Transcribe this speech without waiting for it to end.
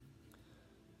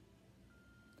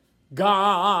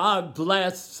God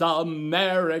bless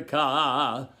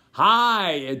America.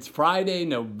 Hi, it's Friday,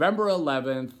 November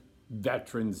 11th,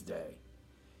 Veterans Day.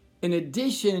 In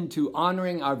addition to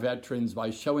honoring our veterans by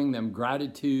showing them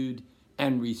gratitude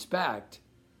and respect,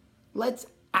 let's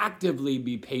actively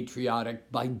be patriotic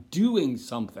by doing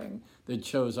something that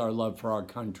shows our love for our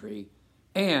country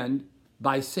and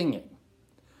by singing.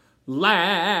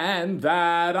 Land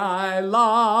that I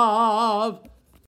love,